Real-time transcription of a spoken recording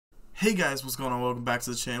Hey guys, what's going on? Welcome back to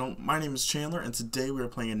the channel. My name is Chandler, and today we are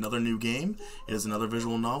playing another new game. It is another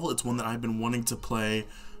visual novel. It's one that I've been wanting to play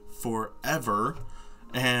forever,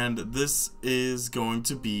 and this is going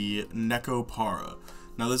to be Nekopara.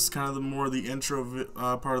 Now this is kind of the intro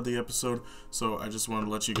part of the episode, so I just wanted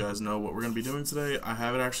to let you guys know what we're going to be doing today. I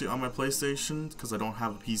have it actually on my PlayStation because I don't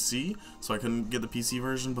have a PC, so I couldn't get the PC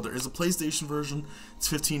version, but there is a PlayStation version. It's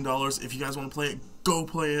 $15. If you guys want to play it, go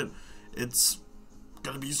play it. It's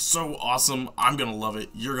gonna be so awesome. I'm gonna love it.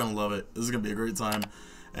 You're gonna love it. This is gonna be a great time.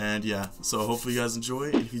 And yeah, so hopefully you guys enjoy.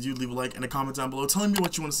 And if you do, leave a like and a comment down below telling me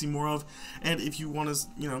what you want to see more of. And if you want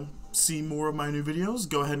to, see more of my new videos,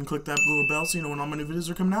 go ahead and click that little bell so you know when all my new videos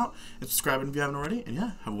are coming out. And subscribe if you haven't already. And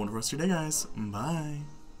yeah, have a wonderful rest of your day, guys. Bye.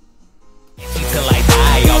 Till I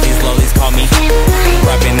die, all these lollies call me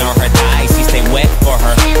rubbing on her thighs, she stay wet for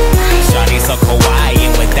her. Shawty so kawaii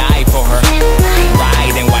and would die for her.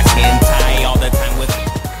 Ride and watch hentai all the time with.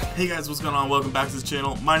 Hey guys, what's going on? Welcome back to the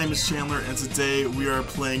channel. My name is Chandler, and today we are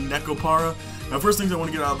playing Nekopara. Now, first things I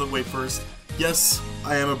want to get out of the way first. Yes,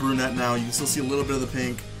 I am a brunette now. You can still see a little bit of the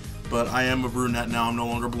pink, but I am a brunette now. I'm no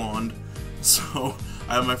longer blonde. So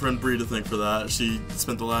I have my friend Bree to thank for that. She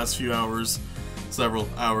spent the last few hours, several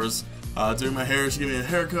hours, doing my hair. She gave me a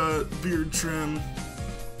haircut, beard trim,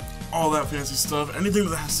 all that fancy stuff. Anything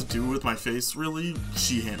that has to do with my face, really,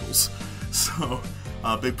 she handles. So,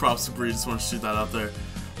 big props to Bree. Just want to shoot that out there.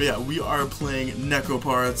 But yeah, we are playing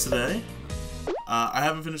Nekopara today. I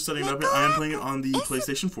haven't finished setting it up yet. I am playing it on the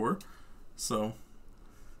PlayStation 4. So,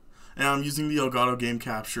 and I'm using the Elgato game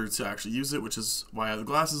capture to actually use it, which is why I have the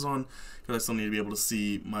glasses on, because I still need to be able to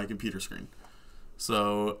see my computer screen.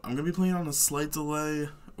 So, I'm going to be playing on a slight delay,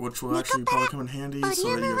 which will actually probably come in handy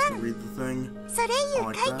so that you guys can read the thing. All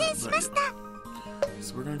like that, but yeah.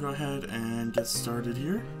 So we're going to go ahead and get started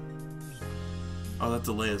here. Oh, that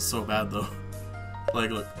delay is so bad though.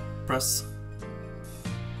 Like, look, press.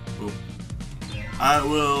 Boop. I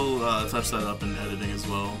will touch that up in editing as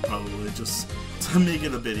well, probably, just to make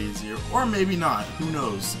it a bit easier. Or maybe not, who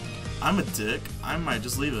knows. I'm a dick, I might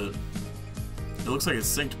just leave it. It looks like it's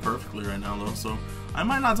synced perfectly right now though, so I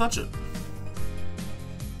might not touch it.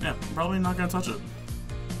 Yeah, I'm probably not gonna touch it.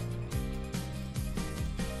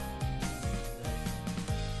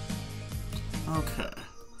 Okay.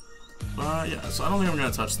 But yeah, so I don't think I'm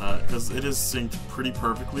gonna touch that because it is synced pretty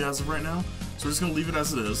perfectly as of right now. So we're just gonna leave it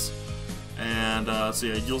as it is. And so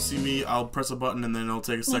yeah, you'll see me. I'll press a button and then it'll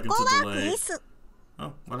take a second to delay.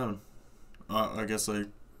 Oh, what happened? I guess I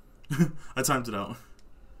I timed it out.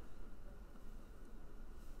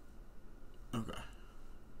 Okay.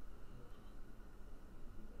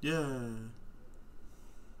 Yeah.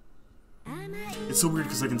 It's so weird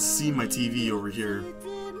because I can see my TV over here.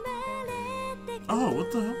 Oh,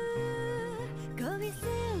 what the hell?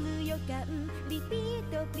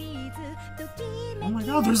 Oh my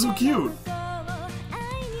god, they're so cute!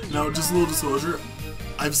 Now, just a little disclosure.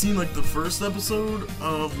 I've seen like the first episode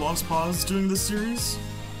of Lost Pause doing this series,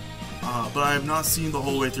 but I have not seen the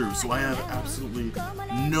whole way through, so I have absolutely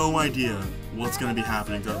no idea what's going to be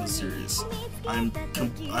happening throughout the series. I've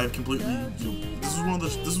completely. This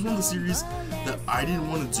was one of the series that I didn't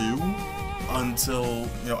want to do until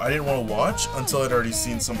I didn't want to watch until I'd already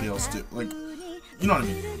seen somebody else do. Like, you know what I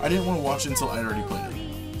mean? I didn't want to watch it until I'd already played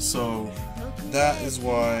it. So that is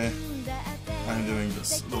why I'm doing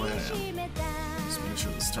this the way I am. Just make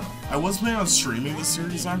sure this is turned on. I was planning on streaming this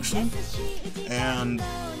series actually, and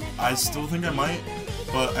I still think I might,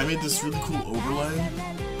 but I made this really cool overlay,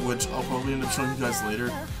 which I'll probably end up showing you guys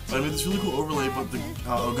later. But I made this really cool overlay, but the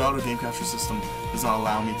Elgato game capture system does not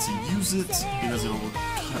allow me to use it because it'll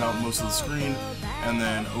cut out most of the screen, and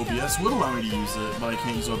then OBS would allow me to use it, but I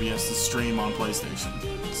can't use OBS to stream on PlayStation.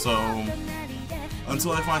 So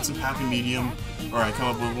until I find some happy medium, or I come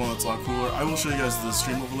up with one that's a lot cooler, I will show you guys the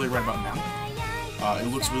stream overlay right about now. It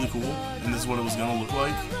looks really cool, and this is what it was going to look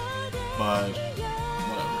like, but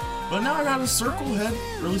whatever. But now I got a circle head,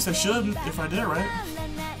 or at least I should, if I did it right.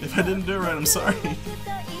 If I didn't do it right, I'm sorry.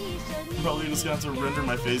 I'm probably just going to have to render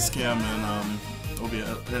my face cam in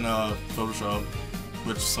Photoshop,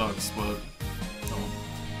 which sucks, but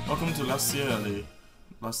welcome to La Cielo.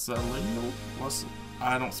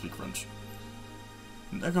 I don't speak French.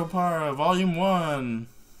 Nekopara, Volume 1.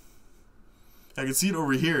 I can see it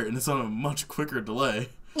over here, and it's on a much quicker delay.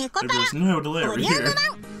 Like there's no delay over here.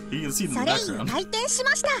 You can see it in the background.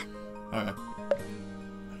 Alright.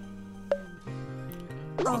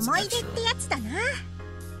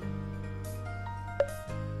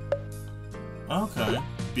 Okay.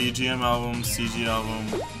 BGM album, CG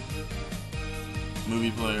album,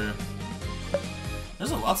 movie player.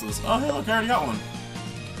 There's a lots of this. Oh, hey, look, I already got one.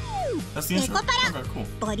 That's the intro. Okay, cool.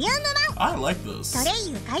 I like this. それ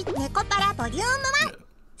ゆかいネコパラボリューム1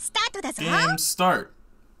 スタートだぞ。 Game start.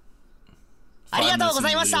 ありがとうご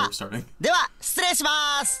ざいました。 Starting. では失礼し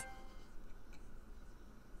ます。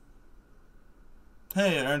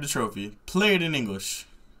 Hey, I earned a trophy. Play it in English.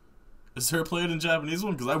 Is there a play it in Japanese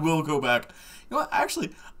one? Because I will go back. You know what?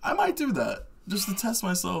 Actually, I might do that. Just to test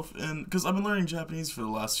myself. Because I've been learning Japanese for the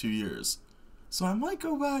last few years. So I might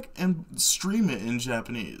go back and stream it in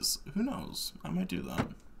Japanese. Who knows? I might do that.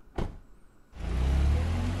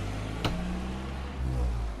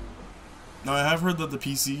 Now, I have heard that the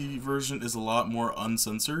PC version is a lot more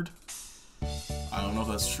uncensored. I don't know if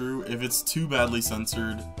that's true. If it's too badly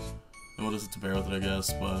censored, then we'll just have to bear with it, I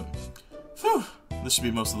guess. But, phew, this should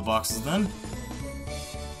be most of the boxes then.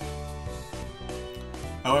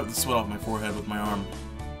 I wiped the sweat off my forehead with my arm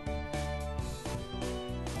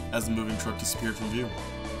as the moving truck disappeared from view.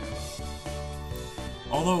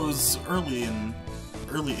 Although it was early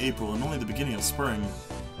April and only the beginning of spring,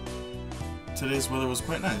 today's weather was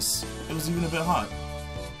quite nice. It was even a bit hot.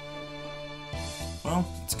 Well,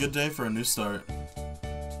 it's a good day for a new start.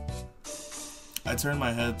 I turned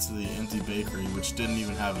my head to the empty bakery, which didn't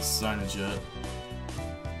even have a signage yet.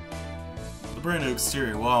 The brand new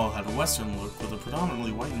exterior wall had a western look with a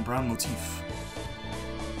predominantly white and brown motif.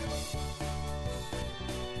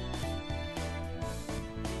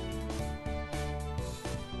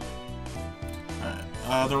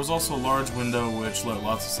 There was also a large window which let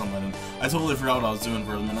lots of sunlight in. I totally forgot what I was doing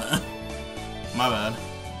for a minute. My bad.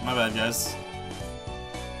 My bad, guys.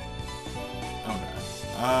 Okay.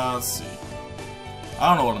 Let's see. I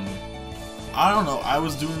don't know what I'm doing. I don't know. I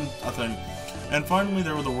was doing a thing. And finally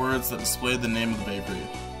there were the words that displayed the name of the bakery.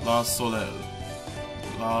 La Soleil.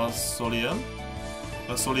 La Soleil?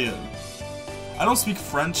 La Soleil. I don't speak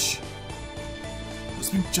French. I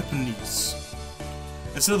speak Japanese.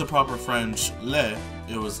 Instead of the proper French le,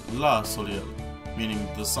 it was la soleil, meaning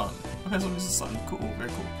the sun. Okay, so it's the sun. Cool, very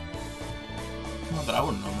cool. Not that I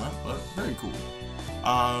wouldn't know that, but very cool.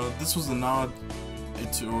 This was a nod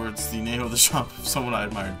towards the name of the shop of someone I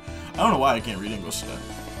admired. I don't know why I can't read English yet.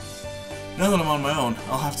 Now that I'm on my own,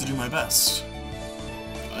 I'll have to do my best.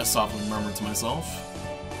 I softly murmured to myself.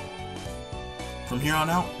 From here on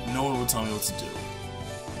out, no one would tell me what to do.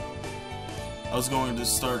 I was going to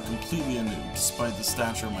start completely anew, despite the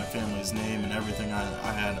stature of my family's name and everything that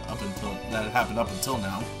had happened up until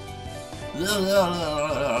now.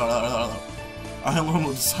 I alone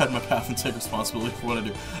will decide my path and take responsibility for what I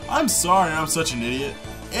do. I'm sorry I'm such an idiot.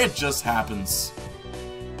 It just happens.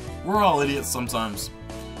 We're all idiots sometimes.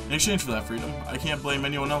 In exchange for that freedom, I can't blame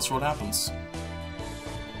anyone else for what happens.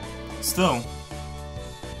 Still,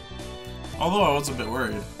 although I was a bit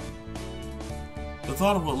worried, the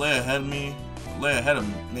thought of what lay ahead of me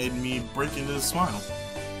made me break into a smile.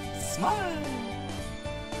 Smile!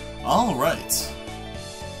 Alright.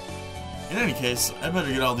 In any case, I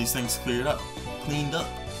better get all these things cleaned up.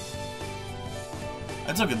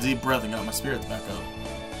 I took a deep breath and got my spirits back up.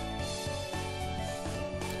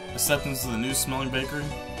 I stepped into the new smelling bakery.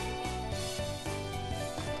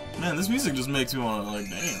 Man, this music just makes me want to, like,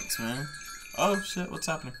 dance, man. Oh shit, what's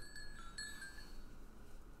happening?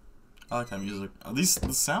 I like that music.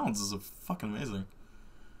 The sounds is fucking amazing.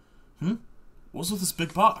 What's with this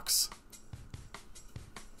big box?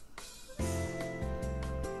 Let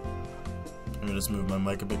me just move my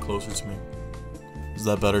mic a bit closer to me. Is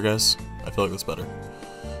that better, guys? I feel like that's better.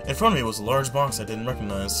 In front of me was a large box I didn't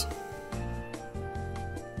recognize.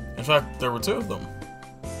 In fact, there were two of them.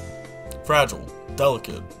 Fragile,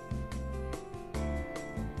 delicate.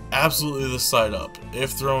 Absolutely the side up.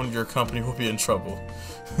 If thrown, your company will be in trouble.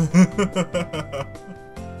 The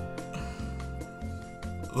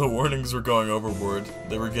warnings were going overboard.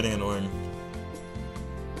 They were getting annoying.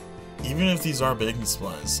 Even if these are baking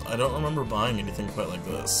supplies, I don't remember buying anything quite like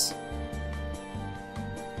this.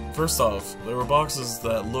 First off, there were boxes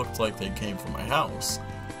that looked like they came from my house.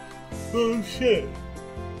 Oh shit.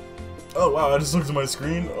 Oh wow, I just looked at my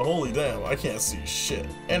screen. Holy damn, I can't see shit.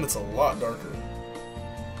 And it's a lot darker.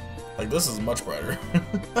 Like, this is much brighter.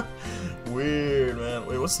 Weird, man.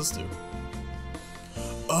 Wait, what's this do?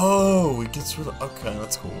 Oh, it gets rid of... Okay,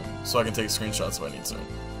 that's cool. So I can take screenshots if I need to.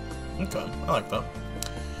 Okay, I like that.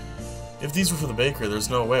 If these were for the bakery, there's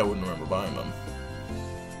no way I wouldn't remember buying them.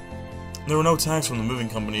 There were no tags from the moving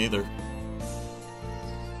company either.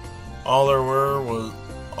 All there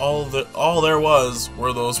was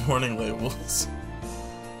were those warning labels.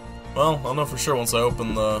 Well, I'll know for sure once I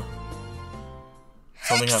open the...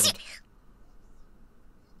 Something happened.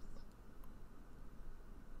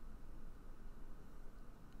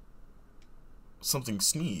 Something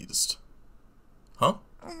sneezed. Huh?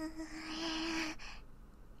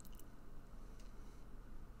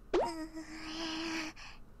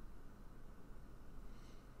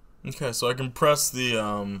 Okay, so I can press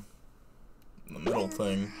the middle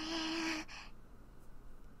thing.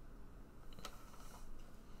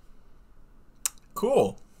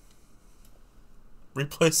 Cool.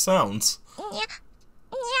 Replay sounds.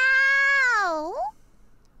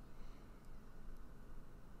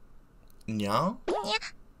 Meow?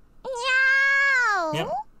 Yep.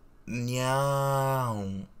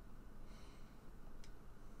 Meow.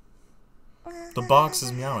 The box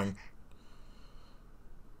is meowing.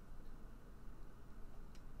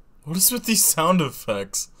 What is with these sound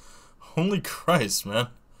effects? Holy Christ, man.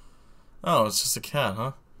 Oh, it's just a cat,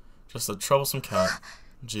 huh? Just a troublesome cat.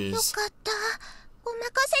 Jeez.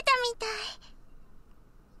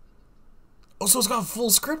 Oh, so it's got full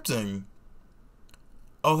scripting.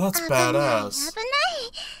 Oh, that's badass.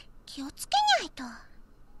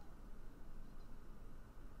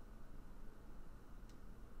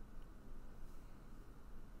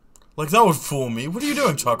 Like, that would fool me. What are you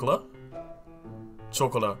doing, Chocolate?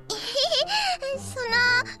 Chocolate.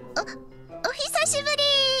 お久しぶり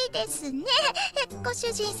ですね、ご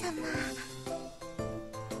主人様。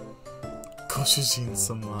ご主人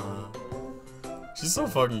様. She's so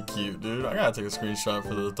fucking cute, dude. I gotta take a screenshot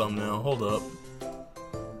for the thumbnail. Hold up.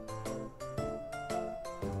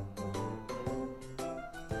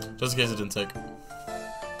 Just in case it didn't take.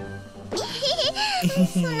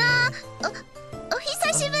 お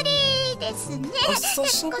久しぶりですね、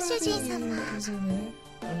ご主人様。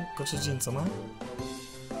ご主人様?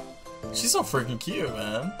 She's so freaking cute,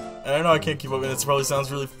 man. And I know I can't keep up, and it probably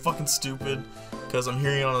sounds really fucking stupid because I'm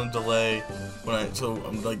hearing it on a delay so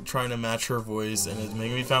I'm like trying to match her voice, and it's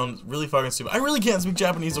making me sound really fucking stupid. I really can't speak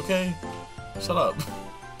Japanese, okay? Shut up.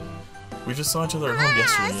 We just saw each other at home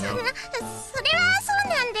yesterday, you know. それはそう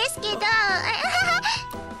なんですけど。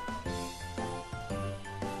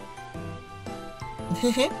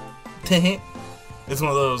It's one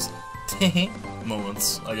of those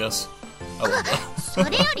moments, I guess. I love that. そ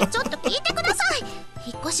れよりちょっと聞いてください。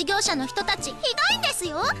引っ越し業者の人たちひどいんです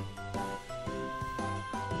よ。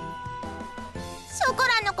ショコ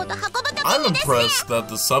ラのこと運ぶとき I'm にですね。 impressed that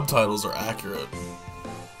the subtitles are accurate.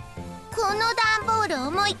 この段ボール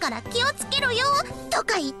重いから気をつけろよと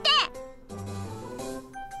か言って。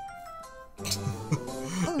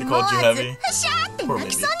They 思わ called ず you heavy? ふしゃーって泣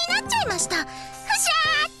きそうになっちゃいました。ふしゃ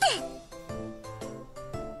ーって。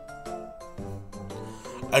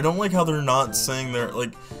I don't like how they're not saying their,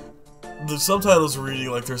 like, the subtitles are reading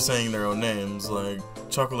like they're saying their own names, like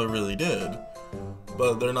Chocolate really did,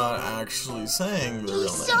 but they're not actually saying their real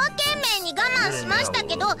一 names. 生懸命に我慢しました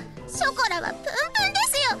けど、ショコラはプンプンで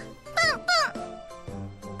すよ。プン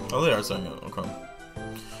プン。 Oh, they are saying it, okay.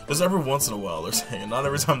 Just every once in a while they're saying it, not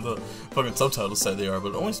every time the fucking subtitles say they are,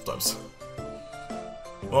 but only sometimes.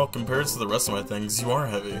 Well, compared to the rest of my things, you are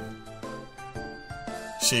heavy.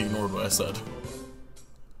 She ignored what I said.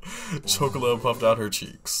 Chocolate puffed out her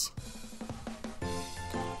cheeks.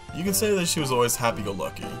 You could say that she was always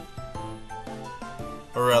happy-go-lucky.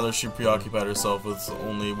 Or rather, she preoccupied herself with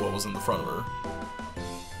only what was in the front of her.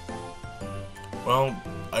 Well,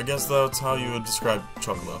 I guess that's how you would describe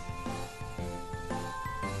Chocolate.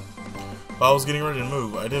 While I was getting ready to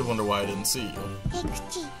move, I did wonder why I didn't see you.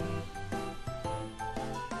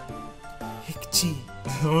 Hikchi.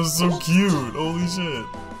 That was so cute. Holy shit.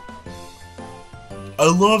 I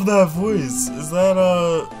love that voice. Is that,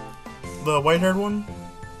 the white-haired one?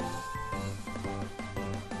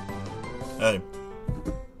 Hey.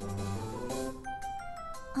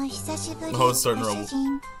 Oh, it's starting to rumble.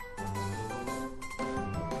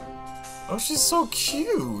 Oh, she's so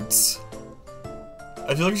cute.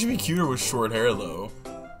 I feel like she should be cuter with short hair, though.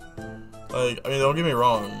 Like, I mean, don't get me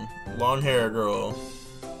wrong. Long hair, girl.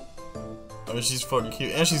 I mean, she's fucking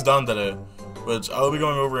cute. And she's dandere, which I will be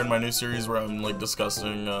going over in my new series where I'm, like,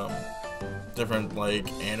 discussing, different, like,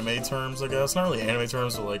 anime terms, I guess. Not really anime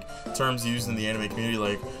terms, but, like, terms used in the anime community,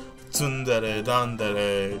 like, tsundere,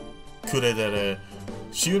 dandere, kuredere.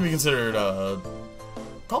 She would be considered,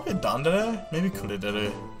 probably dandere? Maybe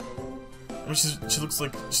kuredere. I mean, she looks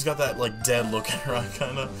like, she's got that, like, dead look in her eye,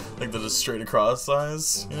 kinda. Like, the just straight across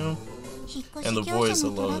eyes, you know? And the voice, I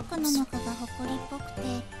love it.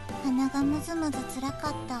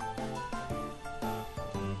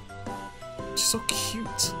 She's so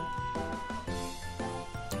cute.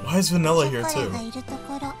 Why is Vanilla here, too?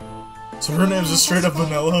 So her name's just straight up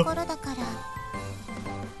Vanilla?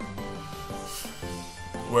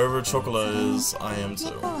 Wherever Chocolate is, I am too.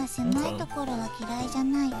 Okay.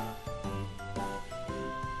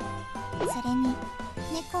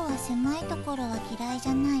 猫は狭いところは嫌いじ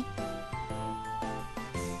ゃない。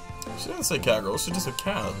 She didn't say CATGIRLS, she just said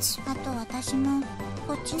cats. あと私も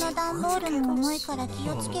こっちの段ボールも重いから気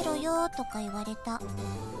をつけろよとか言われた。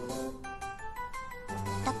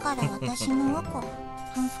だから私もおこ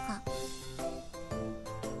ハンフ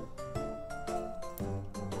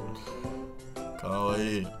か。かわ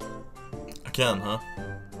いい。 Again, huh?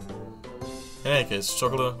 In any case,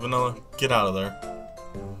 chocolate, vanilla, get out of there.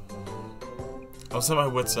 I was at my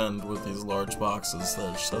wit's end with these large boxes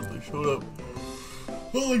that suddenly showed up.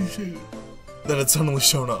 Holy shit! That had suddenly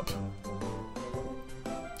shown up.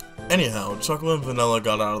 Anyhow, chocolate and vanilla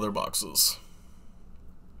got out of their boxes.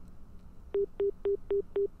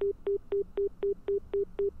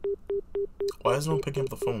 Why is no one picking up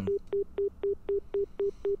the phone?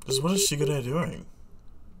 Just what is Shigure doing?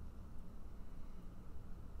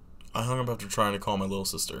 I hung up after trying to call my little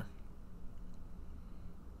sister.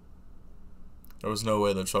 There was no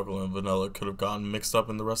way that chocolate and vanilla could have gotten mixed up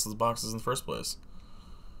in the rest of the boxes in the first place.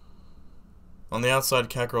 On the outside,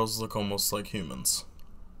 CATGIRLS look almost like humans.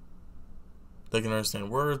 They can understand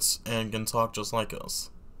words and can talk just like us.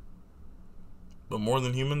 But more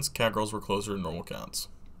than humans, CATGIRLS were closer to normal cats.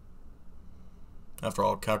 After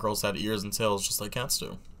all, CATGIRLS had ears and tails just like cats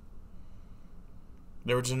do.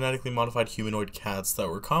 They were genetically modified humanoid cats that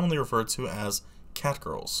were commonly referred to as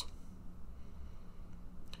CATGIRLS.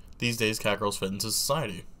 These days, CATGIRLS fit into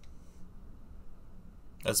society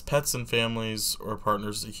as pets and families or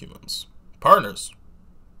partners to humans. Partners!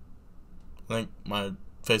 I think my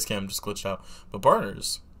face cam just glitched out. But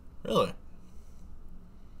partners? Really?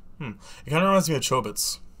 It kind of reminds me of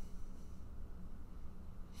Chobits.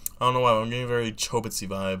 I don't know why, but I'm getting a very Chobitsy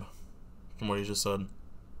vibe from what he just said.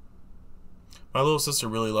 My little sister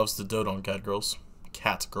really loves to dote on CATGIRLS.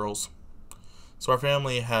 CATGIRLS. So our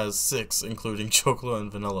family has 6, including chocolate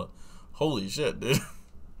and vanilla. Holy shit, dude.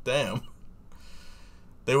 Damn.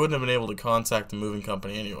 They wouldn't have been able to contact the moving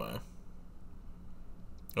company anyway.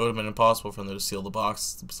 It would have been impossible for them to seal the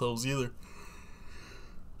boxes themselves either.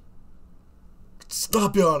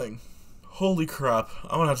 Stop yawning. Holy crap.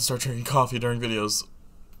 I'm gonna have to start drinking coffee during videos.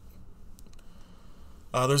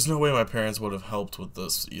 There's no way my parents would have helped with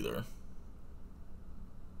this either.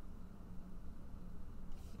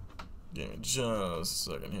 Give me just a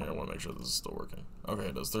second here. I want to make sure this is still working. Okay,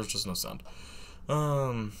 it does. There's just no sound.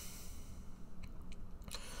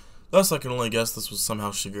 Thus, I can only guess this was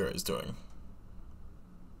somehow Shigure's doing.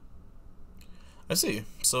 I see.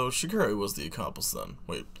 So Shigure was the accomplice then.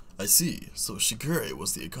 Wait, I see. So Shigure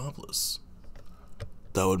was the accomplice.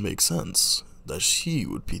 That would make sense. That she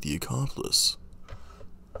would be the accomplice.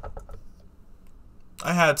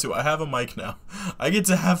 I had to. I have a mic now. I get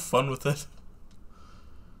to have fun with it.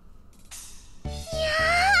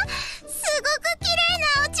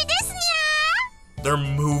 They're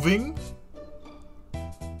moving?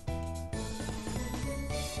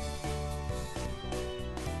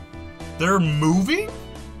 They're moving?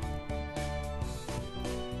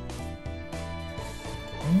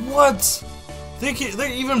 What? They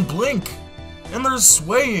even blink, and they're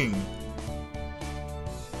swaying.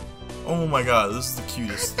 Oh my god, this is the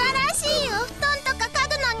cutest thing ever.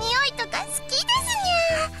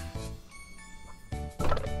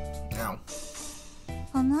 Ow.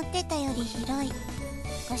 思ってたより広い。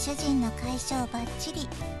ご主人の解消バッチリ。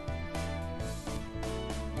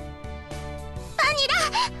バニラ、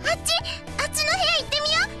あっちの部屋行って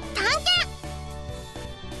みよう。探検。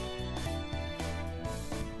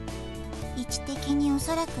位置的にお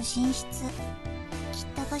そらく寝室。きっ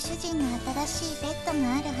とご主人の新しいベッド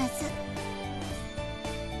があるはず。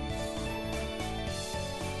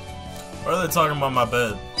Why are they talking about my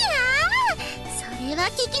bed? いやー、それは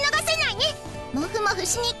聞き逃せないね。もふもふ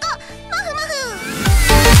しに行こう。も